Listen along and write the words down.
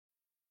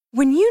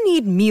When you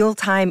need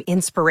mealtime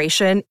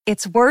inspiration,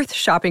 it's worth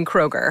shopping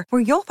Kroger,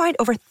 where you'll find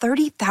over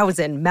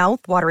 30,000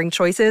 mouth-watering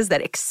choices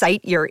that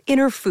excite your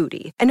inner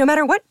foodie. And no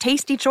matter what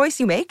tasty choice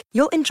you make,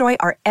 you'll enjoy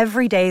our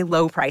everyday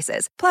low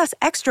prices, plus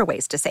extra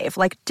ways to save,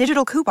 like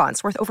digital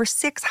coupons worth over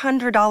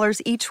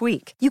 $600 each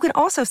week. You can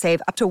also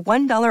save up to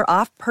 $1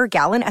 off per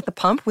gallon at the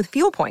pump with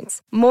fuel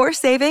points. More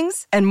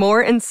savings and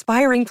more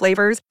inspiring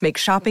flavors make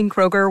shopping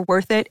Kroger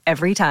worth it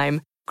every time.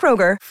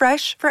 Kroger,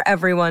 fresh for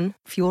everyone.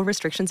 Fuel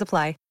restrictions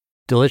apply.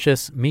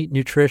 Delicious, meat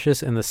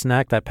nutritious, and the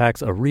snack that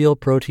packs a real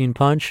protein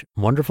punch,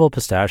 Wonderful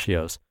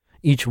Pistachios.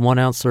 Each 1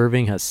 ounce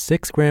serving has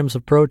 6 grams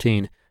of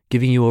protein,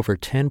 giving you over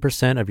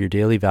 10% of your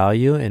daily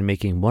value and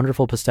making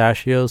Wonderful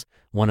Pistachios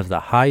one of the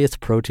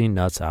highest protein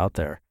nuts out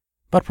there.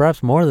 But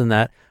perhaps more than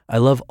that, I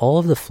love all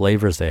of the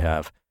flavors they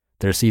have.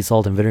 Their sea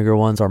salt and vinegar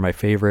ones are my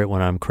favorite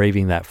when I'm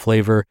craving that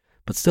flavor,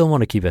 but still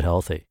want to keep it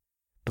healthy.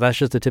 But that's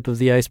just the tip of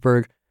the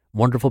iceberg.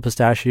 Wonderful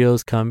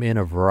Pistachios come in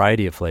a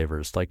variety of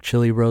flavors like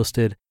chili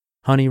roasted,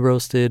 honey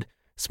roasted,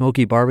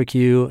 smoky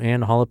barbecue,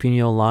 and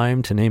jalapeno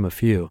lime, to name a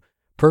few.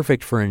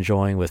 Perfect for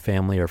enjoying with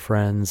family or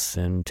friends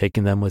and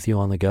taking them with you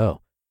on the go.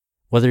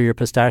 Whether you're a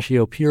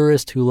pistachio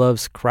purist who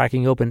loves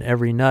cracking open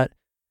every nut,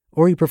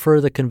 or you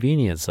prefer the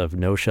convenience of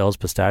no-shells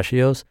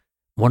pistachios,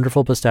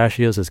 Wonderful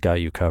Pistachios has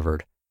got you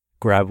covered.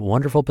 Grab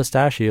Wonderful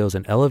Pistachios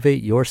and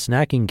elevate your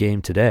snacking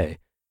game today.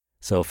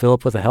 So fill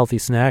up with a healthy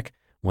snack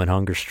when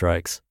hunger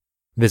strikes.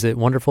 Visit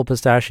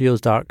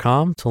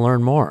wonderfulpistachios.com to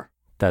learn more.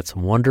 That's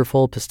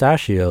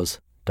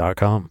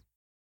wonderfulpistachios.com.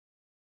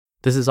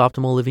 This is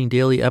Optimal Living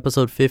Daily,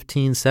 episode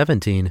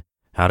 1517,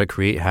 How to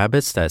Create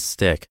Habits That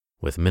Stick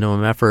with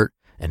Minimum Effort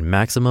and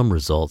Maximum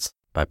Results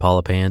by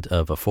Paula Pant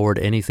of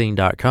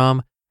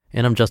affordanything.com.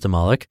 And I'm Justin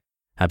Malik.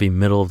 Happy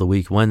middle of the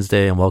week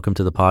Wednesday, and welcome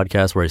to the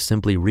podcast where I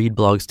simply read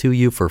blogs to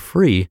you for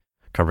free,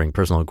 covering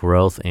personal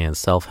growth and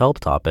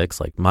self-help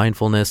topics like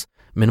mindfulness,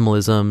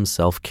 minimalism,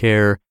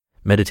 self-care,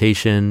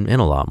 meditation,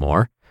 and a lot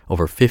more.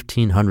 Over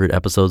 1,500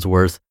 episodes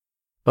worth.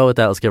 But with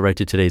that, let's get right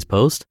to today's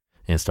post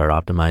and start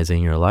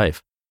optimizing your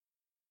life.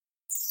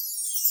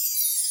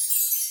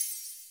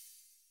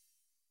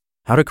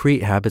 How to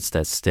Create Habits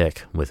That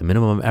Stick with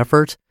Minimum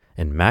Effort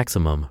and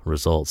Maximum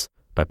Results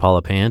by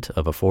Paula Pant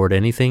of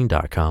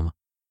affordanything.com.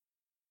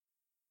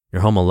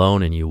 You're home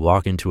alone and you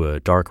walk into a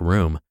dark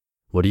room.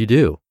 What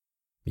do?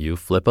 You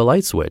flip a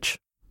light switch.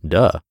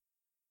 Duh.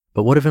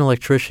 But what if an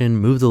electrician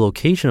moved the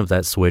location of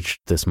that switch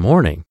this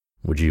morning?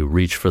 Would you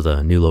reach for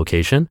the new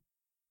location?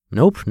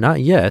 Nope, not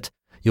yet.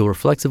 You'll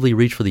reflexively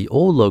reach for the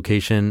old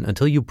location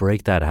until you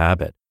break that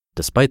habit,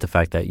 despite the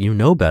fact that you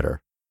know better.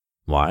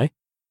 Why?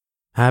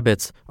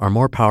 Habits are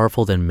more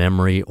powerful than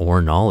memory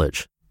or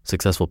knowledge.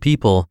 Successful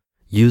people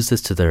use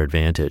this to their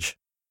advantage.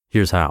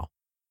 Here's how.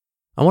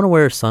 I want to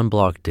wear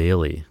sunblock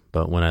daily,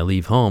 but when I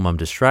leave home, I'm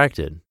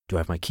distracted. Do I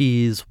have my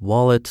keys,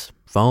 wallet,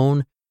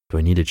 phone? Do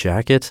I need a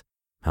jacket?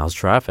 How's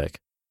traffic?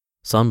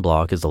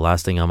 Sunblock is the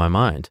last thing on my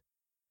mind.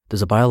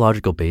 There's a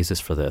biological basis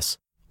for this.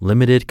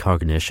 Limited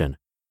cognition.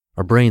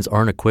 Our brains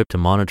aren't equipped to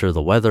monitor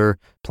the weather,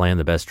 plan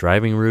the best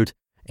driving route,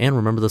 and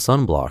remember the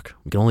sunblock.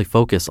 We can only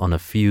focus on a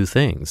few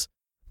things.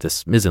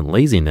 This isn't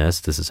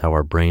laziness, this is how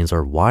our brains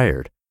are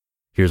wired.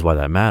 Here's why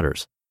that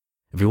matters.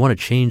 If we want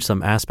to change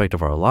some aspect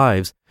of our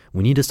lives,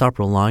 we need to stop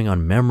relying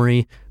on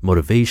memory,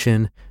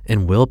 motivation,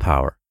 and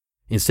willpower.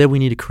 Instead, we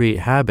need to create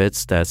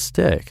habits that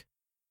stick.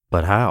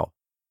 But how?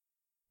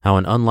 How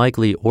an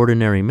unlikely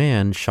ordinary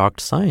man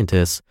shocked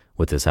scientists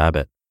with this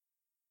habit.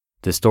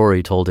 This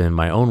story, told in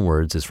my own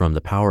words, is from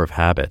The Power of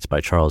Habit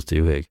by Charles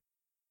Duhigg.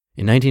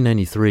 In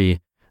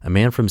 1993, a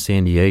man from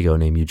San Diego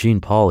named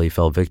Eugene Pauly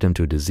fell victim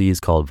to a disease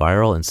called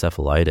viral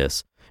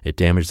encephalitis. It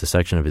damaged the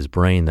section of his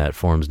brain that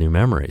forms new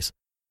memories.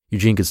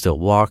 Eugene could still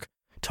walk,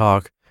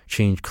 talk,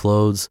 change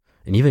clothes,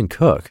 and even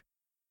cook,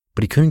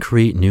 but he couldn't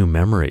create new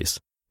memories.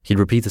 He'd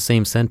repeat the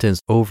same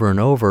sentence over and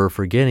over,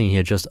 forgetting he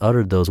had just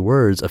uttered those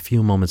words a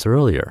few moments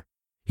earlier.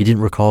 He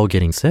didn't recall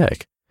getting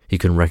sick. He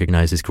couldn't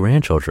recognize his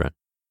grandchildren.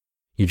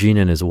 Eugene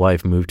and his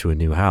wife moved to a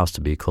new house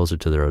to be closer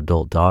to their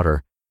adult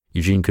daughter.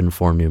 Eugene couldn't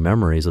form new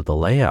memories of the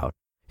layout.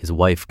 His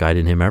wife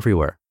guided him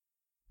everywhere.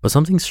 But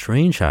something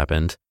strange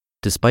happened.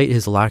 Despite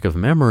his lack of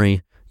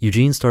memory,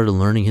 Eugene started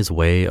learning his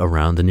way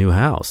around the new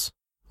house.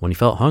 When he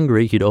felt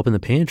hungry, he'd open the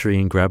pantry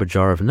and grab a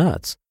jar of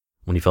nuts.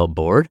 When he felt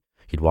bored,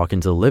 he'd walk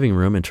into the living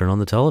room and turn on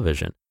the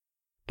television.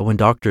 But when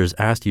doctors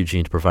asked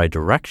Eugene to provide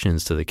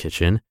directions to the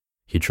kitchen,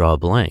 he'd draw a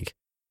blank.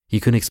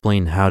 He couldn't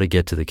explain how to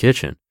get to the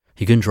kitchen.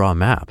 He couldn't draw a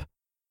map.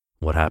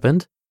 What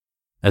happened?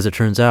 As it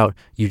turns out,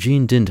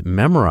 Eugene didn't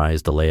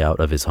memorize the layout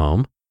of his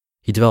home.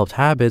 He developed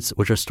habits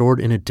which are stored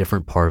in a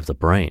different part of the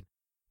brain.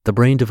 The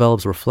brain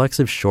develops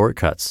reflexive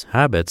shortcuts,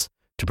 habits,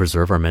 to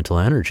preserve our mental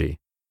energy.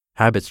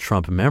 Habits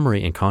trump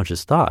memory and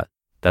conscious thought.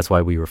 That's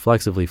why we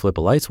reflexively flip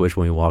a light switch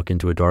when we walk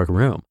into a dark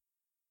room.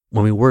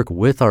 When we work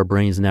with our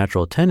brain's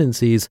natural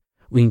tendencies,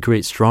 we can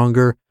create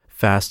stronger,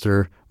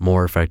 faster,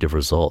 more effective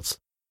results.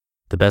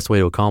 The best way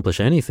to accomplish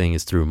anything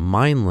is through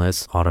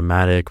mindless,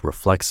 automatic,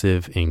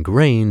 reflexive,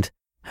 ingrained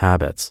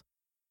habits.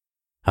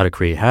 How to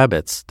Create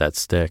Habits That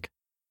Stick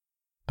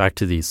Back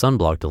to the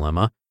sunblock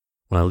dilemma.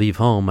 When I leave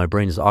home, my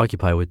brain is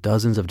occupied with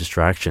dozens of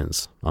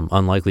distractions. I'm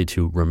unlikely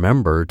to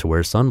remember to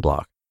wear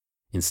sunblock.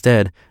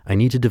 Instead, I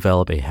need to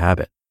develop a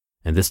habit.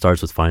 And this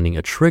starts with finding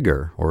a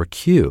trigger or a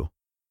cue.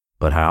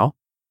 But how?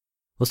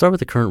 Let's start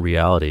with the current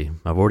reality.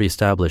 I've already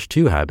established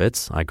 2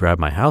 habits. I grab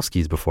my house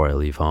keys before I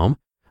leave home.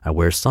 I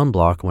wear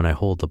sunblock when I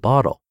hold the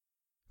bottle.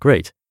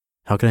 Great.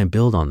 How can I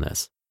build on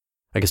this?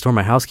 I can store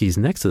my house keys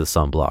next to the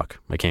sunblock.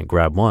 I can't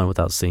grab one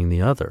without seeing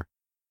the other.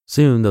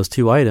 Soon, those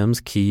 2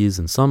 items, keys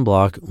and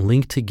sunblock,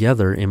 link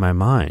together in my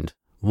mind.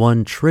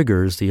 One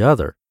triggers the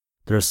other.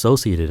 They're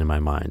associated in my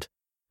mind.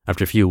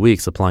 After a few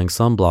weeks, applying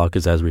sunblock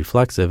is as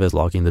reflexive as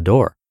locking the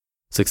door.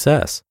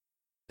 Success.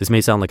 This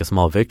may sound like a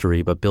small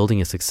victory, but building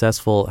a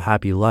successful,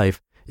 happy life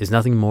is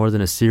nothing more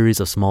than a series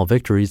of small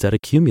victories that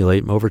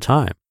accumulate over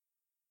time.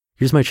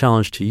 Here's my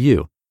challenge to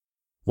you.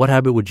 What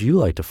habit would you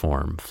like to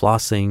form?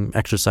 Flossing,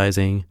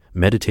 exercising,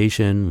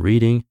 meditation,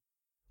 reading?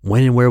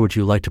 When and where would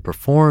you like to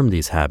perform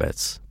these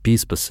habits? Be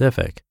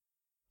specific.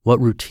 What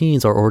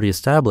routines are already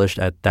established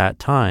at that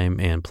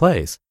time and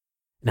place?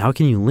 And how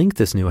can you link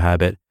this new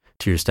habit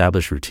to your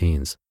established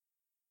routines?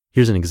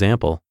 Here's an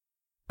example.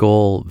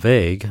 Goal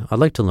vague, I'd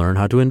like to learn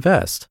how to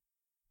invest.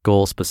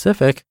 Goal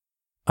specific,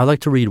 I'd like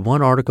to read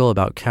one article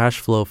about cash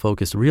flow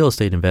focused real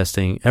estate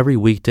investing every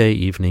weekday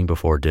evening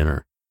before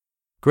dinner.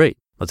 Great,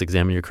 let's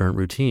examine your current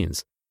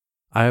routines.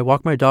 I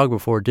walk my dog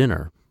before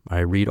dinner. I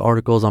read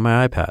articles on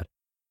my iPad.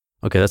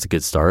 Okay, that's a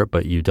good start,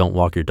 but you don't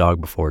walk your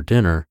dog before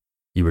dinner.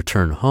 You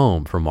return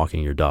home from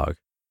walking your dog.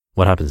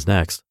 What happens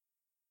next?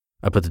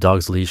 I put the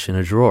dog's leash in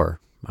a drawer.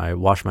 I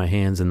wash my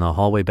hands in the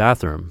hallway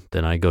bathroom.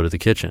 Then I go to the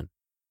kitchen.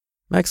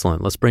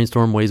 Excellent. Let's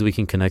brainstorm ways we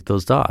can connect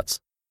those dots.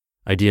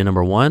 Idea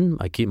number 1,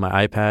 I keep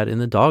my iPad in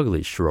the dog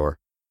leash drawer.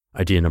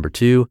 Idea number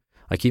 2,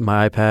 I keep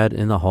my iPad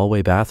in the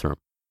hallway bathroom.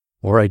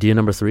 Or idea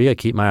number 3, I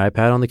keep my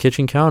iPad on the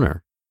kitchen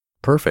counter.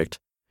 Perfect.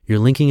 You're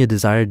linking a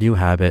desired new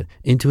habit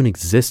into an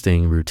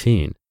existing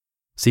routine.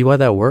 See why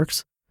that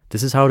works?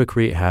 This is how to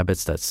create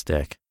habits that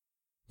stick.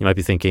 You might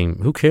be thinking,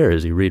 who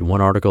cares? You read 1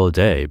 article a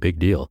day, big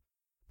deal.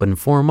 But in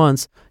 4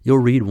 months, you'll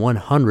read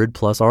 100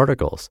 plus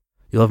articles.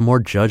 You'll have more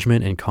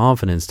judgment and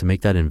confidence to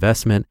make that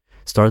investment,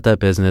 start that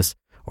business,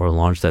 or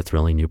launch that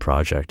thrilling new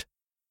project.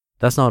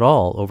 That's not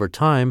all. Over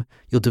time,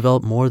 you'll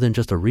develop more than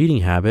just a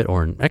reading habit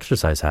or an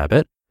exercise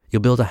habit.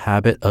 You'll build a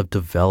habit of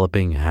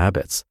developing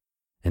habits.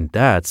 And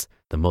that's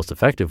the most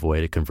effective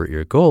way to convert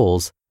your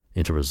goals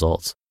into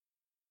results.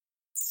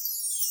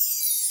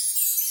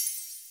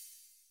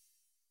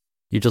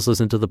 You just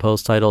listened to the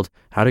post titled,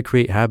 How to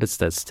Create Habits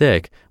That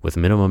Stick with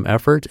Minimum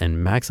Effort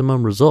and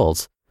Maximum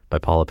Results by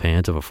Paula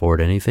Pant of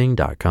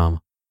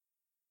AffordAnything.com.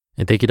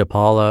 And thank you to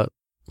Paula.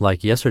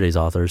 Like yesterday's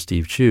author,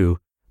 Steve Chu,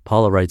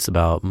 Paula writes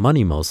about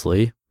money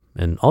mostly,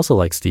 and also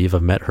like Steve,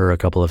 I've met her a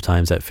couple of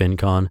times at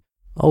FinCon.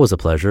 Always a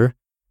pleasure.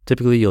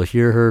 Typically, you'll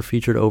hear her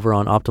featured over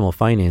on Optimal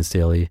Finance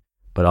Daily,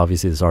 but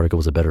obviously this article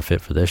was a better fit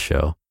for this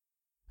show.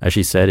 As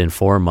she said, in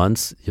 4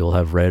 months, you'll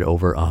have read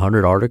over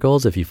 100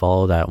 articles if you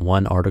follow that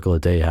 1 article a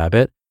day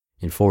habit.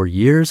 In 4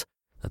 years,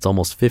 that's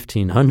almost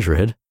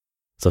 1,500.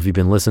 So if you've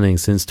been listening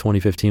since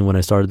 2015 when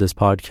I started this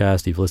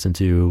podcast, you've listened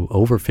to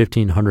over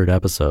 1,500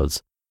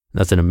 episodes.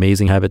 That's an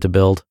amazing habit to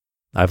build.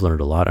 I've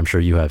learned a lot. I'm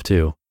sure you have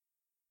too.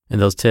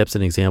 And those tips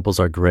and examples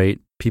are great.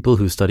 People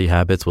who study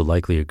habits would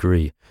likely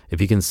agree.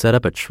 If you can set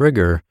up a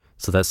trigger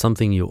so that's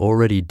something you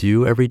already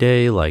do every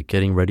day, like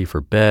getting ready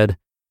for bed,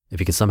 if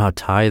you can somehow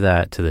tie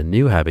that to the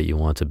new habit you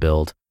want to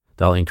build,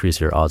 that'll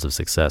increase your odds of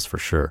success for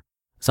sure.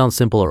 It sounds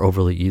simple or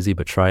overly easy,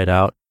 but try it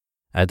out.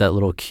 Add that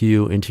little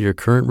cue into your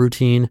current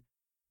routine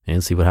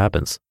and see what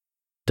happens.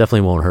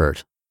 Definitely won't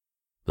hurt.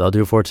 That'll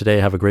do it for today.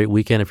 Have a great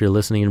weekend if you're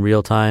listening in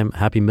real time.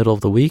 Happy middle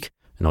of the week,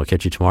 and I'll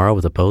catch you tomorrow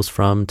with a post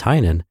from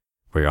Tynan,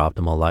 where your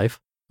optimal life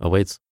awaits.